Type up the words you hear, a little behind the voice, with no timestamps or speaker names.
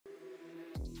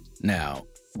Now,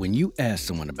 when you ask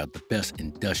someone about the best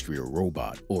industrial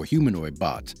robot or humanoid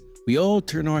bots, we all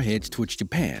turn our heads towards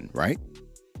Japan, right?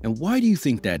 And why do you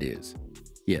think that is?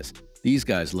 Yes, these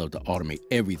guys love to automate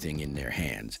everything in their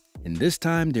hands, and this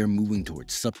time they're moving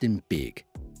towards something big.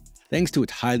 Thanks to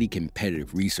its highly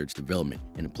competitive research development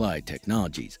and applied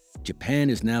technologies, Japan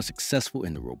is now successful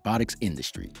in the robotics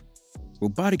industry.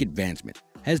 Robotic advancement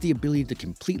has the ability to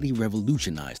completely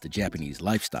revolutionize the Japanese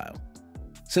lifestyle.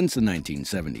 Since the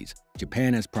 1970s,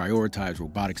 Japan has prioritized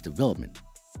robotics development.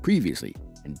 Previously,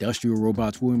 industrial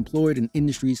robots were employed in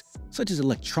industries such as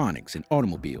electronics and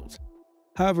automobiles.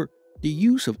 However, the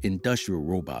use of industrial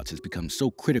robots has become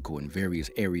so critical in various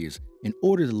areas in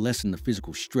order to lessen the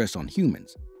physical stress on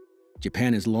humans.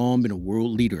 Japan has long been a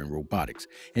world leader in robotics,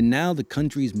 and now the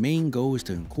country's main goal is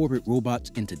to incorporate robots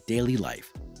into daily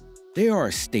life. They are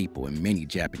a staple in many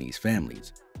Japanese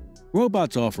families.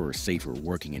 Robots offer a safer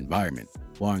working environment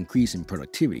while increasing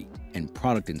productivity and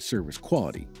product and service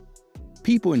quality.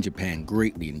 People in Japan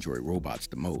greatly enjoy robots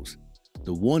the most.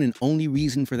 The one and only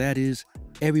reason for that is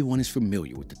everyone is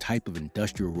familiar with the type of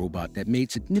industrial robot that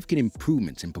made significant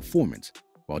improvements in performance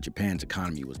while Japan's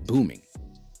economy was booming.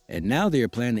 And now they are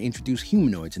planning to introduce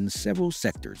humanoids in several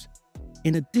sectors.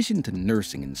 In addition to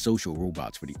nursing and social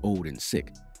robots for the old and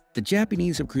sick, the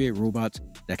Japanese have created robots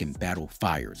that can battle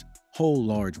fires, hold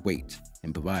large weights,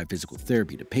 and provide physical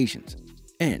therapy to patients.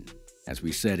 And, as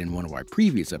we said in one of our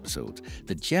previous episodes,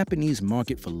 the Japanese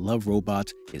market for love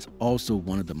robots is also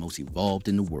one of the most evolved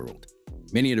in the world.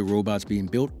 Many of the robots being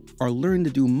built are learned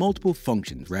to do multiple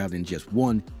functions rather than just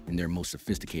one in their most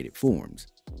sophisticated forms.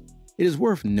 It is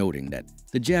worth noting that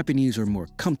the Japanese are more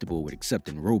comfortable with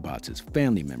accepting robots as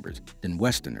family members than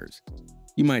Westerners.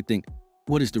 You might think,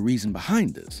 what is the reason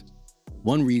behind this?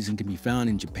 One reason can be found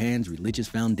in Japan's religious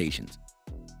foundations.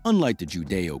 Unlike the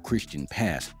Judeo-Christian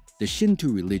past, the Shinto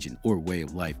religion or way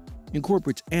of life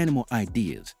incorporates animal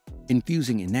ideas,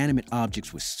 infusing inanimate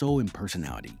objects with soul and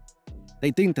personality.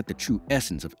 They think that the true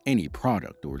essence of any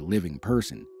product or living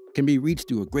person can be reached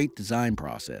through a great design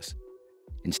process.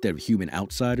 Instead of human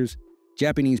outsiders,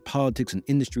 Japanese politics and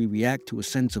industry react to a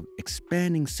sense of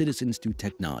expanding citizens through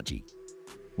technology.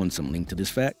 Want some link to this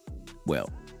fact? Well,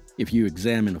 if you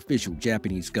examine official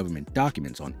Japanese government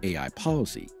documents on AI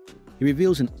policy, it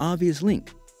reveals an obvious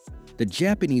link. The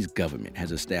Japanese government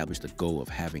has established the goal of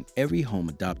having every home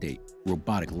adopt a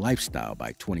robotic lifestyle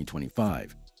by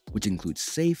 2025, which includes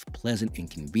safe, pleasant, and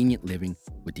convenient living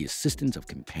with the assistance of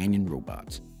companion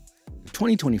robots. The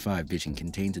 2025 vision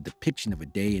contains a depiction of a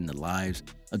day in the lives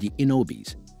of the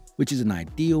Inobis, which is an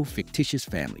ideal fictitious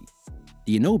family.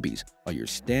 The Inobis are your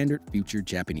standard future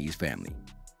Japanese family,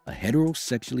 a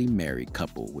heterosexually married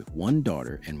couple with one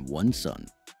daughter and one son,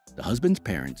 the husband's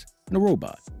parents, and a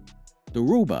robot. The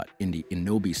robot in the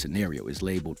Inobi scenario is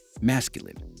labeled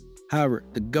masculine. However,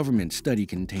 the government study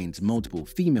contains multiple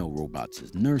female robots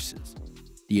as nurses.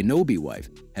 The Inobi wife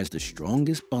has the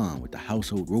strongest bond with the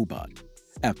household robot.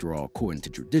 After all, according to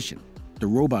tradition, the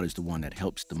robot is the one that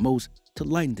helps the most to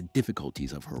lighten the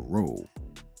difficulties of her role.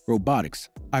 Robotics,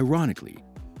 ironically,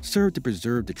 serve to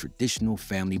preserve the traditional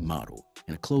family model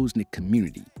in a close-knit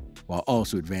community while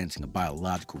also advancing a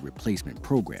biological replacement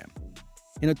program.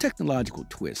 In a technological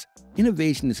twist,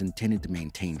 innovation is intended to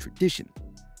maintain tradition.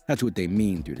 That's what they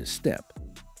mean through this step.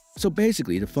 So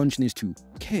basically, the function is to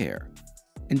care.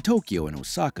 In Tokyo and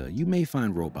Osaka, you may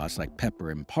find robots like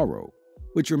Pepper and Paro,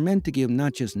 which are meant to give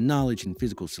not just knowledge and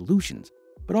physical solutions,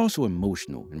 but also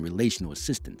emotional and relational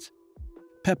assistance.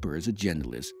 Pepper is a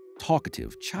genderless,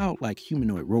 talkative, childlike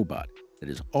humanoid robot that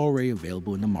is already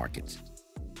available in the markets.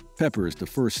 Pepper is the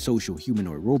first social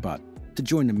humanoid robot to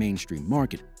join the mainstream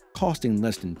market, costing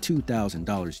less than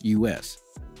 $2,000 US.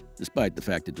 Despite the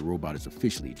fact that the robot is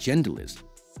officially genderless,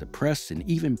 the press and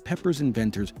even Pepper's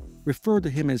inventors refer to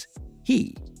him as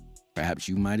he. Perhaps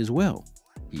you might as well.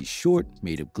 He's short,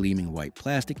 made of gleaming white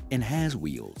plastic, and has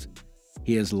wheels.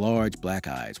 He has large black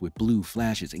eyes with blue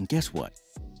flashes, and guess what?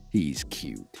 He's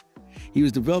cute. He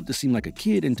was developed to seem like a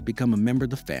kid and to become a member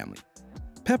of the family.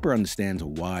 Pepper understands a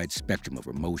wide spectrum of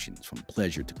emotions, from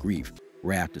pleasure to grief,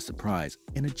 wrath to surprise,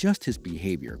 and adjusts his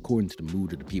behavior according to the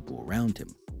mood of the people around him.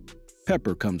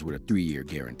 Pepper comes with a 3-year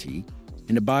guarantee,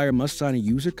 and the buyer must sign a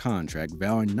user contract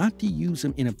vowing not to use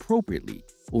him inappropriately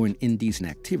or in indecent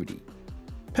activity.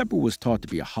 Pepper was taught to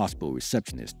be a hospital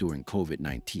receptionist during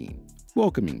COVID-19,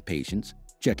 welcoming patients,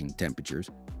 checking temperatures,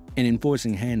 and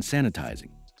enforcing hand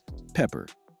sanitizing. Pepper,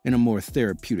 in a more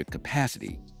therapeutic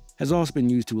capacity, has also been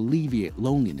used to alleviate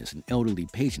loneliness in elderly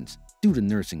patients due to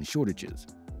nursing shortages.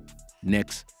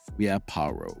 Next, we have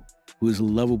Paro, who is a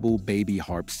lovable baby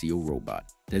harp seal robot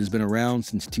that has been around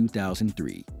since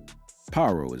 2003.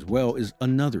 Pyro, as well, is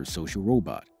another social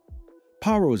robot.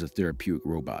 Pyro is a therapeutic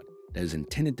robot that is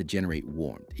intended to generate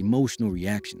warmth, emotional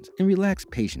reactions, and relax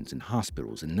patients in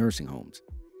hospitals and nursing homes.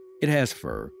 It has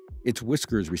fur, its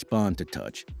whiskers respond to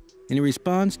touch, and it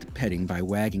responds to petting by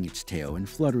wagging its tail and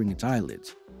fluttering its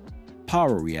eyelids.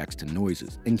 Pyro reacts to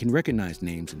noises and can recognize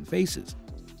names and faces,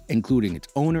 including its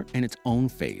owner and its own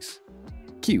face.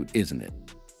 Cute, isn't it?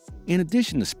 In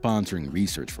addition to sponsoring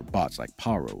research for bots like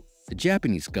Pyro, the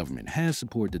Japanese government has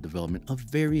supported the development of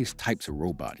various types of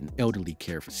robot in elderly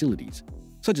care facilities,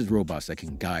 such as robots that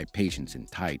can guide patients in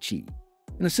Tai Chi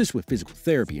and assist with physical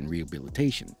therapy and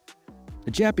rehabilitation.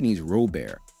 The Japanese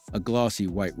Robear, a glossy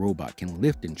white robot, can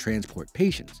lift and transport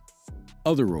patients.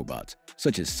 Other robots,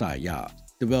 such as Saya,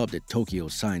 developed at Tokyo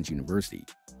Science University,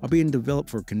 are being developed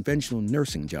for conventional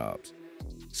nursing jobs.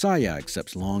 Saya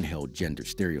accepts long-held gender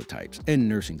stereotypes and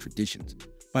nursing traditions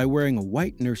by wearing a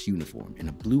white nurse uniform and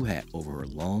a blue hat over her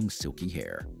long, silky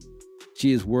hair.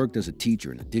 She has worked as a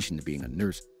teacher in addition to being a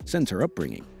nurse since her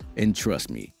upbringing, and trust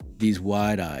me, these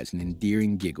wide eyes and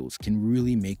endearing giggles can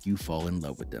really make you fall in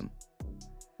love with them.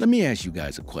 Let me ask you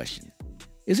guys a question.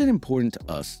 Is it important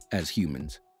to us as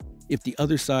humans if the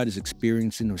other side is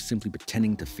experiencing or simply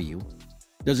pretending to feel?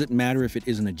 Does it matter if it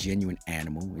isn't a genuine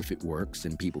animal, if it works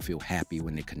and people feel happy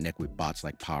when they connect with bots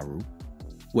like Pyro?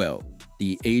 Well,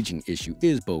 the aging issue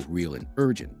is both real and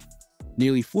urgent.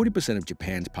 Nearly 40% of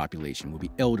Japan's population will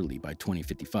be elderly by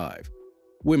 2055.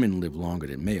 Women live longer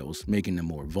than males, making them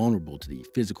more vulnerable to the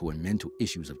physical and mental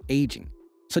issues of aging,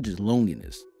 such as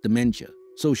loneliness, dementia,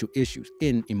 social issues,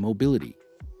 and immobility.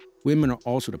 Women are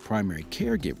also the primary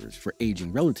caregivers for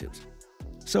aging relatives.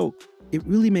 So, it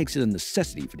really makes it a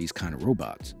necessity for these kind of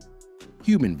robots.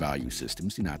 Human value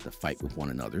systems do not have to fight with one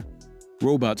another.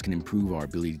 Robots can improve our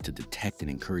ability to detect and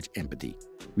encourage empathy,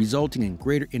 resulting in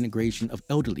greater integration of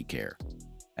elderly care.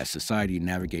 As society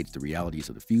navigates the realities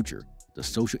of the future, the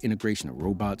social integration of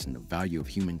robots and the value of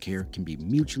human care can be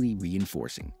mutually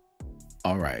reinforcing.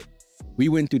 Alright, we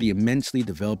went through the immensely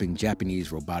developing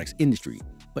Japanese robotics industry,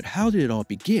 but how did it all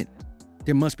begin?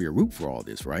 There must be a root for all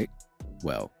this, right?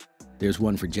 Well, there's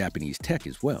one for Japanese tech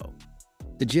as well.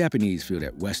 The Japanese feel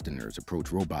that Westerners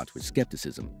approach robots with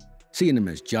skepticism, seeing them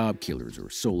as job killers or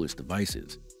soulless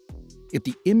devices. If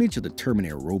the image of the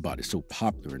Terminator robot is so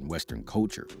popular in Western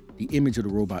culture, the image of the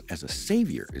robot as a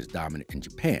savior is dominant in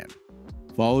Japan.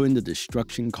 Following the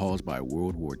destruction caused by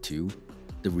World War II,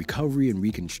 the recovery and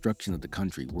reconstruction of the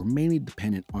country were mainly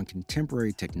dependent on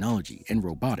contemporary technology and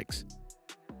robotics.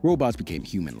 Robots became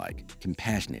human-like,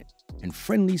 compassionate, and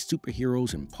friendly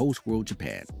superheroes in post-war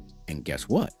Japan. And guess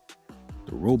what?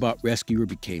 The robot rescuer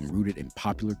became rooted in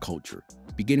popular culture,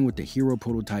 beginning with the hero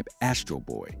prototype Astro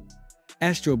Boy.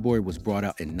 Astro Boy was brought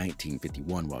out in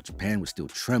 1951 while Japan was still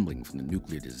trembling from the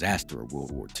nuclear disaster of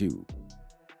World War II.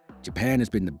 Japan has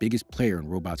been the biggest player in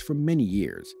robots for many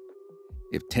years.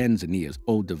 If Tanzania's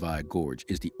Olduvai Gorge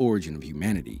is the origin of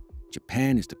humanity,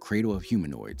 Japan is the cradle of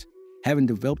humanoids, having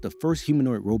developed the first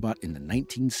humanoid robot in the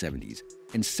 1970s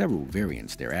and several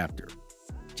variants thereafter.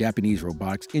 Japanese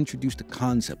robotics introduced the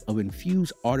concept of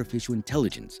infused artificial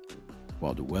intelligence.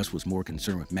 While the West was more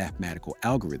concerned with mathematical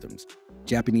algorithms,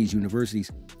 Japanese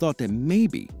universities thought that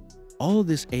maybe all of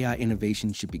this AI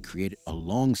innovation should be created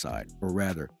alongside, or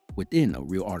rather, within a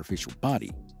real artificial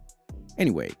body.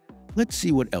 Anyway, let's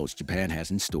see what else Japan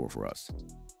has in store for us.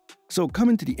 So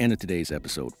coming to the end of today's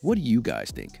episode, what do you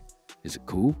guys think? Is it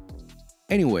cool?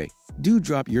 Anyway, do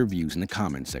drop your views in the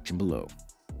comments section below.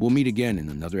 We'll meet again in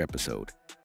another episode.